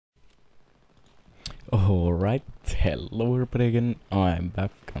Alright, hello everybody again, I'm back,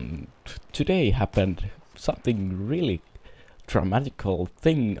 and today happened something really dramatical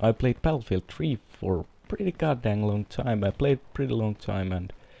thing. I played Battlefield 3 for pretty goddamn long time. I played pretty long time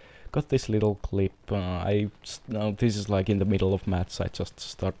and got this little clip. Now this is like in the middle of match. I just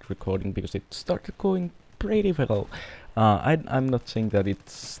started recording because it started going pretty well. I'm not saying that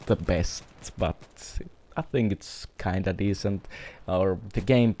it's the best, but I think it's kinda decent, or the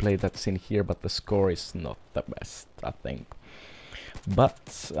gameplay that's in here, but the score is not the best, I think.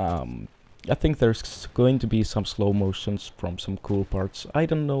 But I think there's going to be some slow motions from some cool parts. I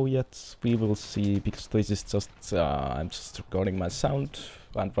don't know yet, we will see, because this is just, I'm just recording my sound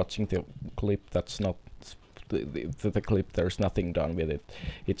and watching the clip. That's not the clip, there's nothing done with it.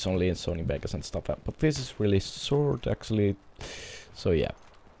 It's only in Sony Vegas and stuff, but this is really short actually, so yeah.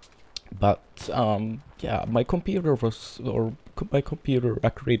 But yeah, my computer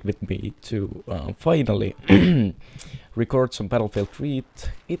agreed with me to finally record some Battlefield 3.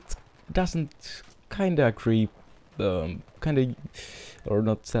 It doesn't kinda agree, or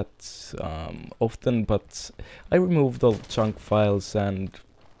not that often, but I removed all chunk files and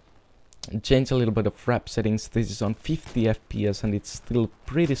changed a little bit of wrap settings. This is on 50 FPS and it's still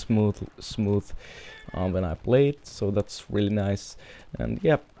pretty smooth when I play it, so that's really nice. And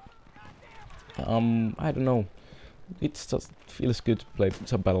yeah, I don't know, it just feels good to play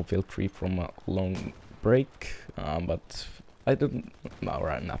some Battlefield 3 from a long break, but I don't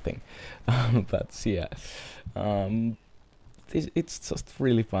know, nothing. But yeah, it's just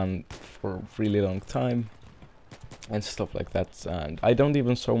really fun for a really long time and stuff like that. And I don't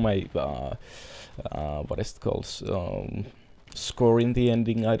even show my what is it called, score in the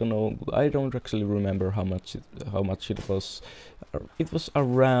ending. I don't know, I don't actually remember how much it was. It was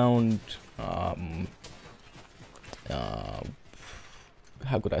around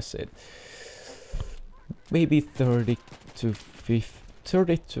how could I say it, maybe 30 to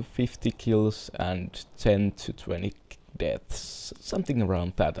 50 kills and 10 to 20 deaths, something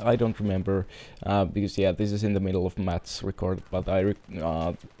around that. I don't remember, because yeah, this is in the middle of match recorded, but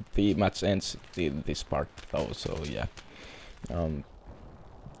the match ends in this part though, so yeah.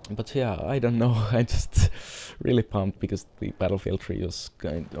 But yeah, I don't know, I just really pumped because the Battlefield 3 was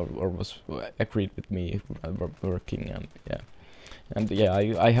was agreed with me working, and yeah. And yeah,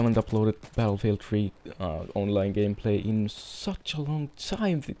 I haven't uploaded Battlefield 3 online gameplay in such a long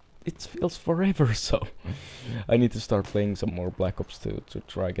time. It feels forever, so I need to start playing some more Black Ops to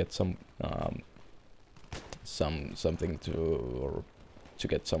try get something to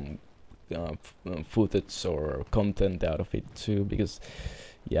get some footage or content out of it too, because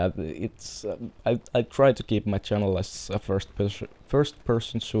yeah, it's I try to keep my channel as a first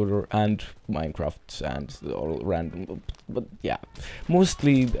person shooter and Minecraft and all random, but yeah,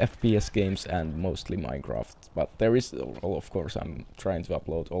 mostly FPS games and mostly Minecraft. But there is, well, of course, I'm trying to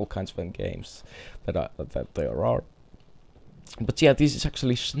upload all kinds of games that there are. But yeah, this is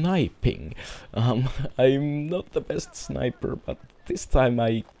actually sniping. I'm not the best sniper, but this time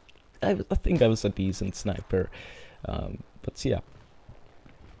I think I was a decent sniper. But yeah,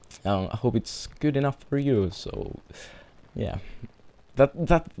 I hope it's good enough for you. So yeah,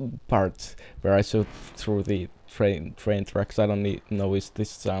 that part where I showed through the train tracks, I don't know if this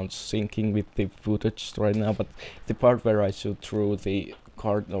sounds syncing with the footage right now, but the part where I showed through the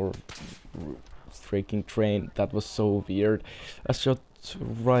car or freaking train, that was so weird. I shot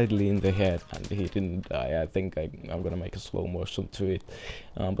rightly in the head and he didn't die. I think I'm gonna make a slow motion to it.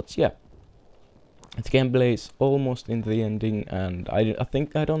 But yeah, the gameplay is almost in the ending, and I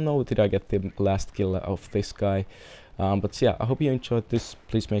think, I don't know, did I get the last kill of this guy? But yeah, I hope you enjoyed this.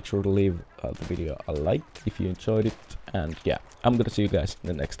 Please make sure to leave the video a like if you enjoyed it, and yeah, I'm gonna see you guys in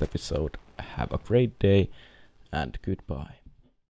the next episode. Have a great day and goodbye.